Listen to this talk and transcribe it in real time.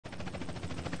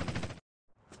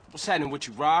What's happening with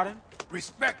you, Ryder?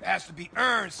 Respect has to be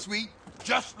earned, Sweet,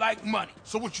 just like money.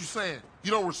 So what you saying?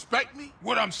 You don't respect me?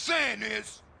 What I'm saying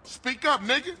is... Speak up,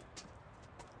 nigga.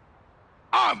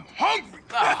 I'm hungry.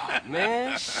 Oh,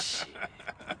 man, shit.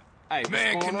 Hey,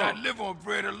 Man cannot live on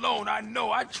bread alone. I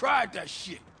know. I tried that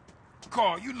shit.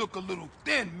 Carl, you look a little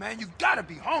thin, man. You gotta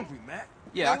be hungry, man.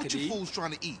 Yeah, I what could you eat. fools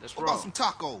trying to eat? That's What about wrong.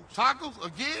 some tacos? Tacos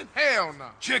again? Hell no.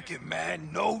 Chicken, man.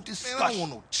 No Man, discussion. I don't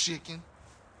want no chicken.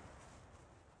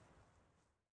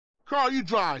 Carl, you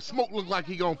dry. Smoke look like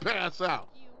he gonna pass out.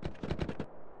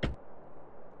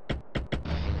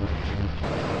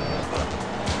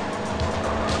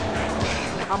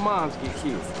 How moms get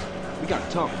killed? We gotta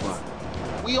talk about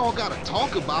it. We all gotta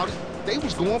talk about it. They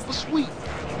was going for Sweet.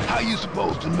 How you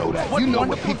supposed to know that? You know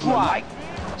what people are like.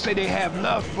 Say they have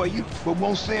love for you, but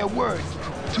won't say a word.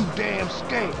 Too damn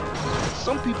scared.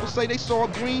 Some people say they saw a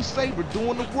green Saber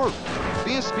doing the work,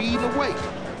 then speeding away.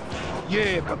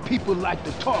 Yeah, but people like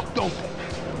to talk, don't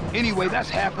they? Anyway, that's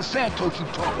half of Santos you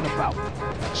talking about.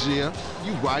 Yeah,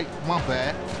 you right. My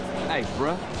bad. Hey,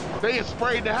 bruh. They had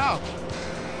sprayed the house.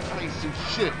 I ain't see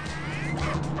shit.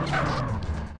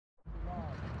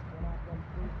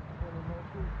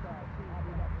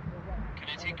 Can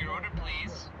I take your order,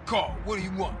 please? Carl, what do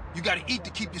you want? You gotta eat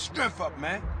to keep your strength up,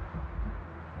 man.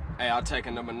 Hey, I'll take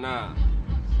a number 9.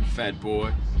 Fat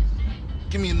boy.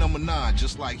 Give me a number 9,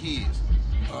 just like his.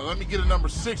 Let me get a number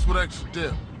 6 with extra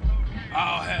dip.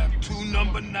 I'll have 2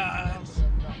 number 9s,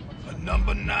 a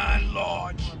number 9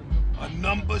 large, a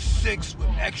number 6 with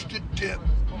extra dip,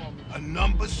 a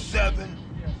number 7,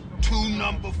 2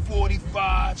 number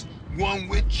 45s, 1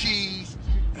 with cheese,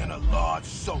 and a large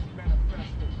soda.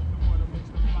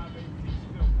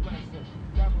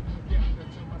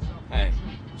 Hey,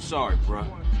 sorry, bruh.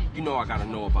 You know I gotta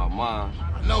know about mine.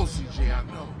 I know, CJ, I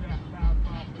know.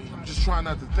 I'm just trying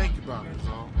not to think about it, is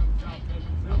all.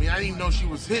 I mean, I didn't even know she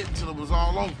was hit until it was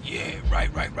all over. Yeah, right.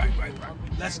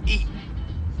 Let's eat.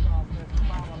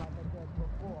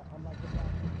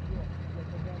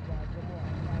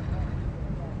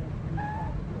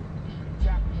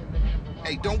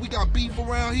 Hey, don't we got beef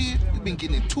around here? We been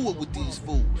getting into it with these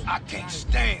fools. I can't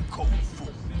stand cold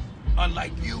food.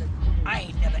 Unlike you, I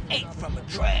ain't never ate from a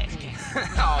trash can.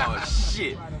 Oh,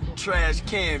 shit. Trash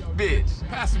can bitch.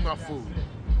 Pass me my food.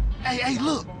 Hey,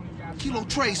 look. Kilo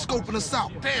Tray scoping us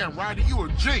out. Damn, Ryder, you a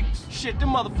jinx. Shit, them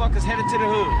motherfuckers headed to the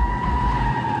hood.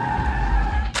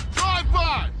 Drive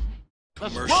by!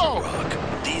 Let's roll!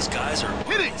 Rock. These guys are...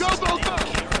 Hit it! Go!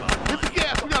 Hit the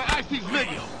gas, we gotta ice these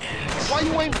niggas. Why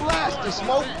you ain't blasting,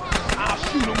 Smoke? I'll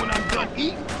shoot him when I'm done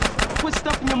eating. Quit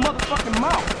stuffing your motherfucking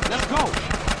mouth. Let's go.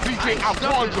 CJ, I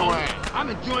warned your ass. I'm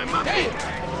enjoying my meal.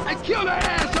 Hey, kill that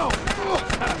asshole!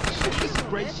 Shit, this is a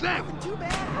great sandwich.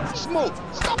 Smoke,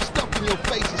 stop stuffing your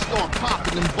face and start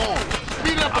popping them balls.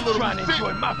 Speed up a I'm little trying to bit.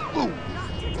 enjoy my food.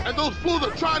 And those fools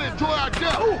are trying to enjoy our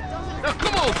death. Now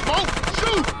come on, Smoke,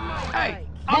 shoot! Hey,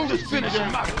 I'm just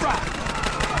finishing my fry.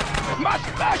 My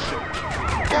special.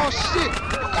 Oh shit,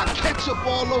 got ketchup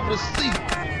all over the seat.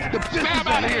 The business Stab at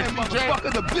out of here, hand, CJ.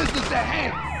 motherfucker. The business at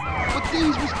hand. But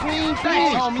these was clean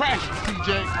Hey, things. crash it, CJ.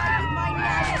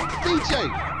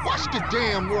 DJ, watch the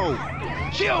damn road.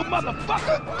 Chill,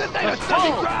 motherfucker. This ain't a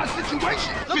semi-dry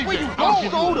situation. Look where you Oh,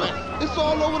 going. soda. It's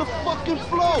all over the fucking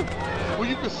floor. Well,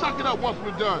 you can suck it up once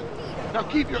we're done. Now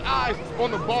keep your eyes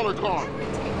on the baller car.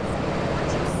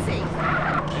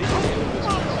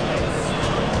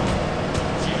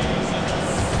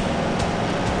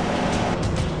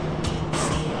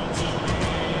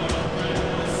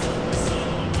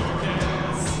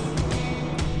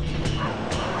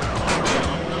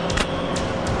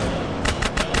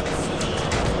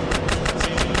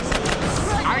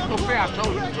 I ain't gonna say I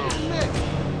told you so.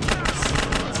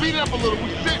 Speed it up a little, we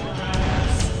sit.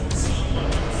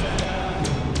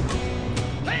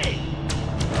 Hey!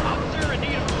 Officer, I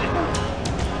need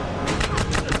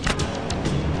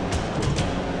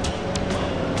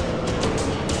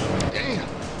Damn,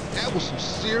 that was some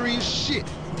serious shit.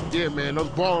 Yeah, man, those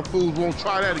balling fools won't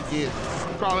try that again.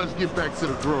 Carl, let's get back to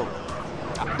the grove.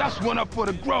 That's one up for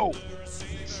the Grove.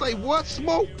 Say what,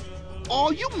 Smoke?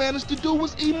 All you managed to do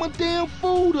was eat my damn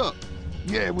food up.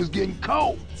 Yeah, it was getting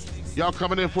cold. Y'all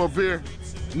coming in for a beer?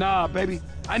 Nah, baby.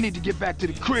 I need to get back to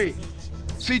the crib.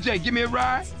 CJ, give me a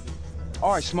ride.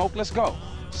 All right, Smoke, let's go.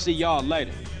 See y'all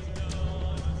later.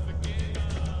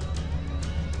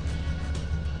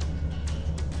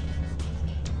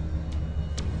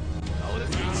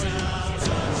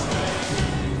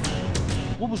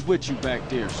 What was with you back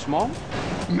there, Smoke?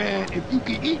 Man, if you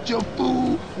can eat your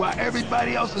food while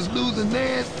everybody else is losing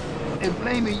theirs and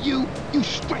blaming you, you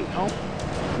straight, homie.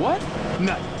 What?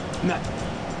 Nothing.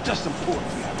 Just some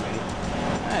poetry I read.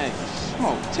 Hey,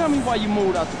 Smoke, tell me why you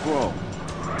moved out the Grove.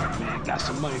 Man, got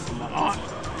some money from my aunt.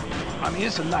 I mean,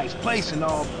 it's a nice place and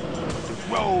all. The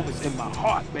Grove is in my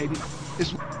heart, baby.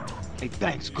 It's... Hey,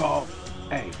 thanks, Carl.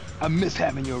 Hey, I miss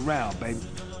having you around, baby.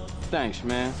 Thanks,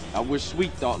 man. I wish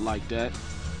Sweet thought like that.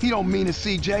 He don't mean it,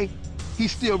 CJ.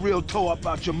 He's still real tore up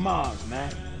about your moms,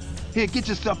 man. Here, get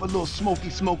yourself a little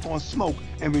smoky smoke on Smoke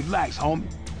and relax, homie.